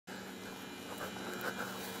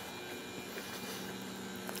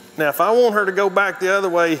Now, if I want her to go back the other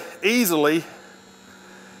way easily,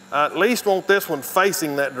 I at least want this one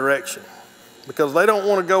facing that direction, because they don't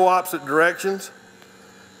want to go opposite directions.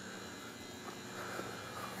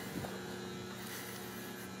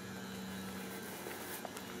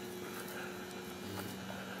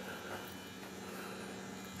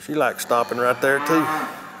 She likes stopping right there too.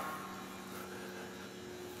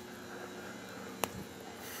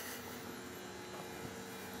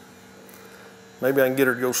 Maybe I can get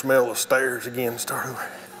her to go smell the stairs again and start over.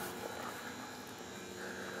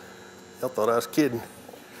 Y'all thought I was kidding.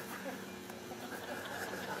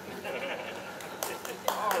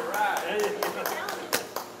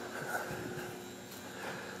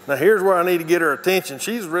 Now here's where I need to get her attention.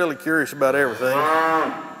 She's really curious about everything.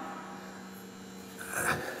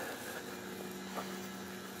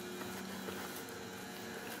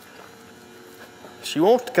 She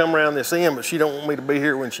wants to come around this end, but she don't want me to be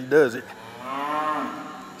here when she does it.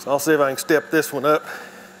 So I'll see if I can step this one up.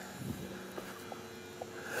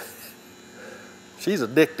 She's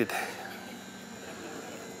addicted.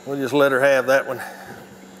 We'll just let her have that one.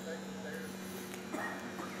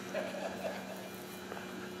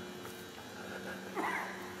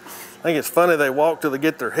 I think it's funny they walk till they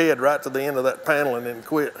get their head right to the end of that panel and then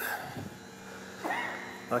quit.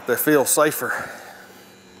 Like they feel safer.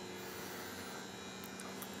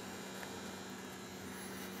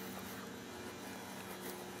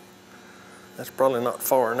 That's probably not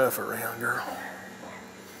far enough around, girl.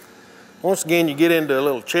 Once again, you get into a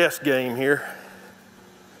little chess game here.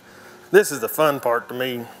 This is the fun part to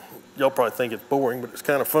me. Y'all probably think it's boring, but it's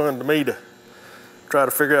kind of fun to me to try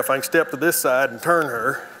to figure out if I can step to this side and turn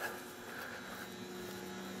her.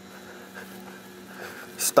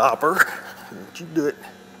 Stop her. Don't you do it.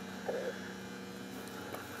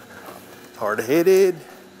 Hard-headed.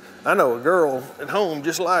 I know a girl at home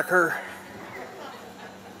just like her.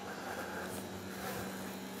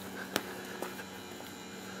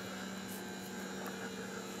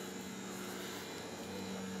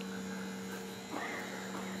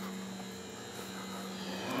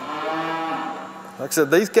 Like I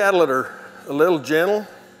said, these cattle that are a little gentle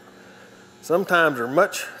sometimes are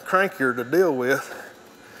much crankier to deal with.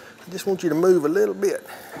 I just want you to move a little bit.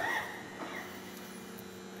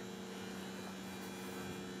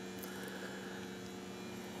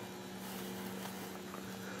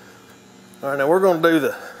 All right, now we're going to do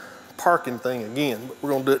the parking thing again, but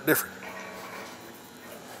we're going to do it different.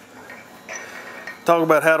 Talk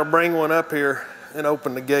about how to bring one up here and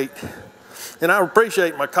open the gate. And I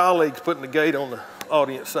appreciate my colleagues putting the gate on the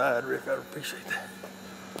audience side, Rick. I appreciate that.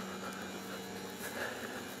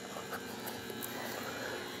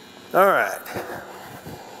 All right.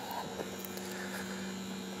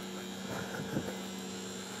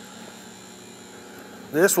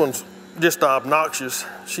 This one's just obnoxious.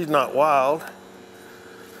 She's not wild.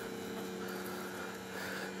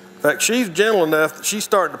 In fact, she's gentle enough that she's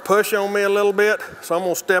starting to push on me a little bit, so I'm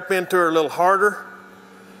going to step into her a little harder.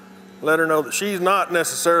 Let her know that she's not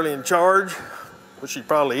necessarily in charge, but she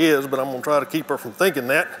probably is, but I'm going to try to keep her from thinking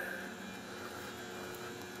that.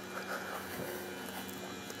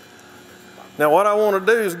 Now what I want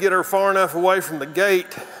to do is get her far enough away from the gate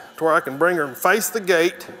to where I can bring her and face the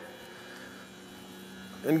gate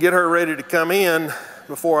and get her ready to come in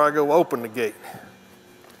before I go open the gate.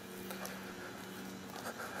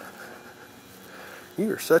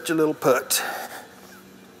 You are such a little putz.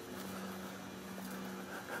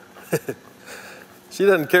 She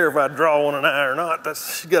doesn't care if I draw on an eye or not.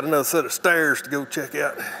 She's got another set of stairs to go check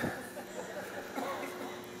out.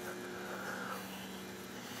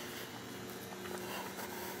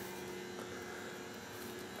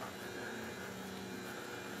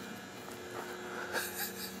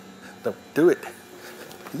 Don't do it,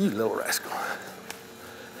 you little rascal.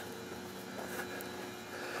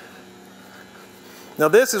 Now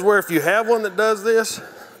this is where if you have one that does this,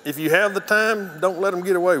 if you have the time, don't let them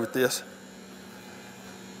get away with this.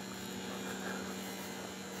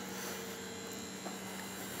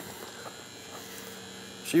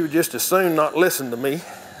 She would just as soon not listen to me.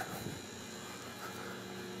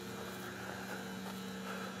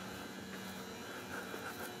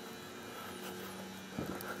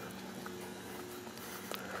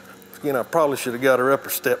 Again, I probably should have got her up a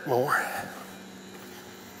step more.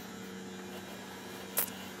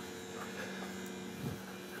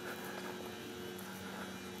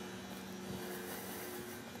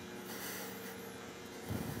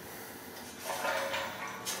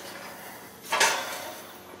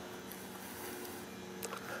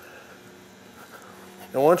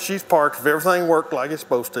 And once she's parked, if everything worked like it's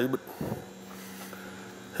supposed to, but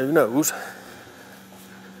who knows?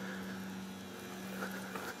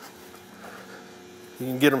 You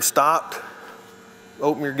can get them stopped,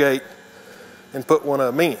 open your gate, and put one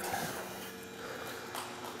of them in.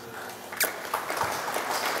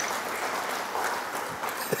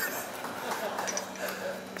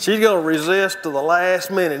 She's gonna resist to the last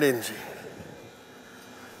minute, isn't she?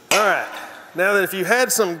 All right, now that if you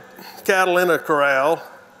had some cattle in a corral,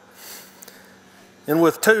 and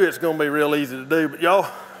with two it's gonna be real easy to do, but y'all,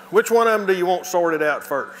 which one of them do you want sorted out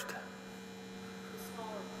first?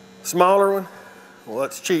 Smaller one? Well,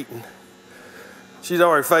 that's cheating. She's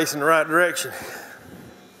already facing the right direction.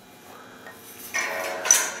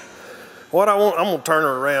 What I want, I'm gonna turn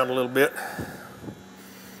her around a little bit.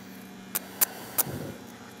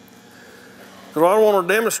 So what I want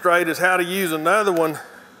to demonstrate is how to use another one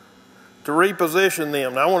to reposition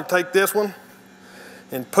them. Now I want to take this one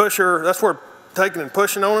and push her, that's where taking and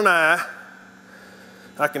pushing on an eye,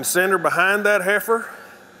 I can send her behind that heifer.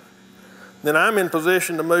 Then I'm in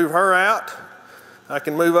position to move her out. I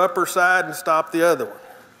can move up her side and stop the other one.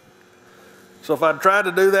 So if I'd tried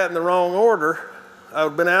to do that in the wrong order, I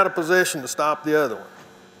would have been out of position to stop the other one.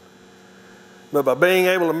 But by being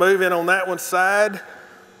able to move in on that one's side,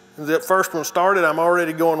 as that first one started, I'm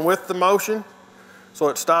already going with the motion, so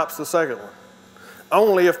it stops the second one.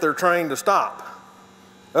 Only if they're trained to stop.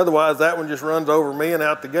 Otherwise, that one just runs over me and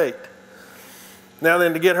out the gate. Now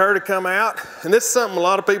then, to get her to come out, and this is something a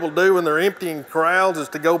lot of people do when they're emptying corrals, is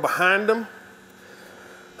to go behind them.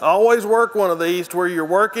 I always work one of these to where you're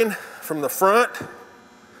working from the front,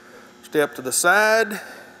 step to the side,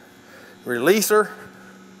 release her,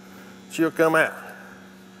 she'll come out.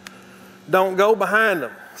 Don't go behind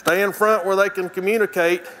them. Stay in front where they can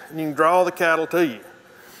communicate and you can draw the cattle to you.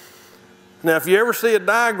 Now if you ever see a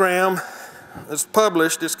diagram that's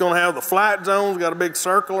published, it's going to have the flight zones, got a big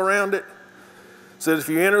circle around it. It says if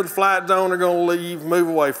you enter the flight zone, they're going to leave, move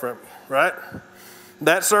away from you, right?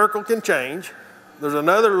 That circle can change. There's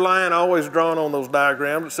another line always drawn on those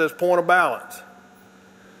diagrams that says point of balance.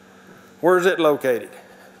 Where is it located?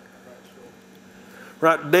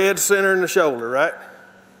 Right dead center in the shoulder, right?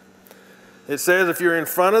 It says if you're in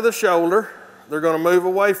front of the shoulder, they're going to move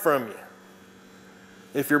away from you.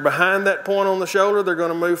 If you're behind that point on the shoulder, they're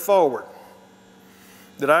going to move forward.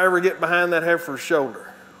 Did I ever get behind that heifer's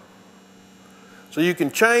shoulder? So you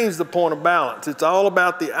can change the point of balance. It's all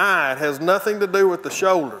about the eye. It has nothing to do with the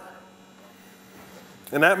shoulder.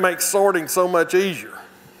 And that makes sorting so much easier.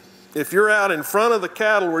 If you're out in front of the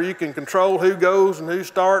cattle where you can control who goes and who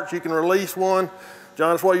starts, you can release one.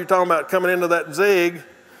 John, that's what you're talking about, coming into that zig.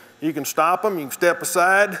 You can stop them, you can step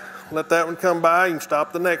aside, let that one come by, you can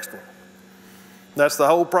stop the next one. That's the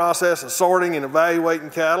whole process of sorting and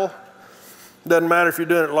evaluating cattle. Doesn't matter if you're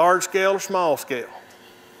doing it large scale or small scale.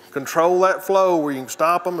 Control that flow where you can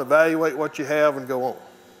stop them, evaluate what you have, and go on.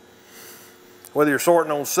 Whether you're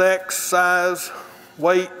sorting on sex, size,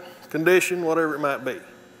 weight, condition, whatever it might be.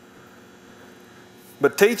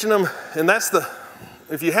 But teaching them, and that's the,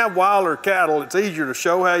 if you have wilder cattle, it's easier to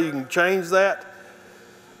show how you can change that.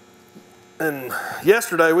 And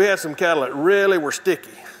yesterday we had some cattle that really were sticky.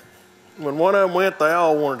 When one of them went, they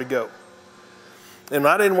all wanted to go. And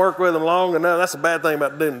I didn't work with them long enough. That's a bad thing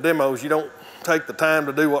about doing demos. You don't take the time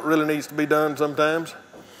to do what really needs to be done sometimes.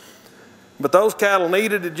 But those cattle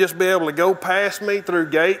needed to just be able to go past me through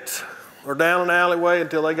gates or down an alleyway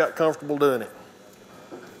until they got comfortable doing it,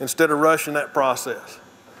 instead of rushing that process.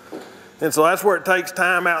 And so that's where it takes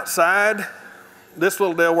time outside. This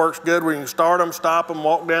little deal works good where you can start them, stop them,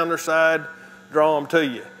 walk down their side, draw them to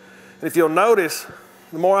you. And if you'll notice,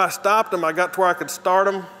 the more I stopped them, I got to where I could start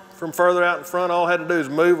them from further out in front. All I had to do is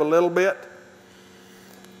move a little bit.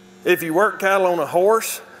 If you work cattle on a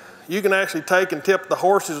horse, you can actually take and tip the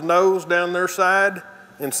horse's nose down their side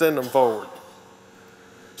and send them forward.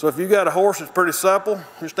 So if you got a horse that's pretty supple,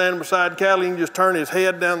 you're standing beside cattle, you can just turn his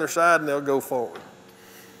head down their side and they'll go forward.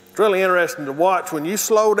 It's really interesting to watch. When you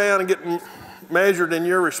slow down and get measured in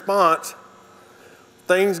your response,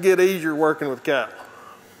 things get easier working with cattle.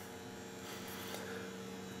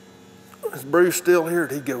 Is Bruce still here or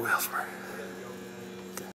did he go elsewhere?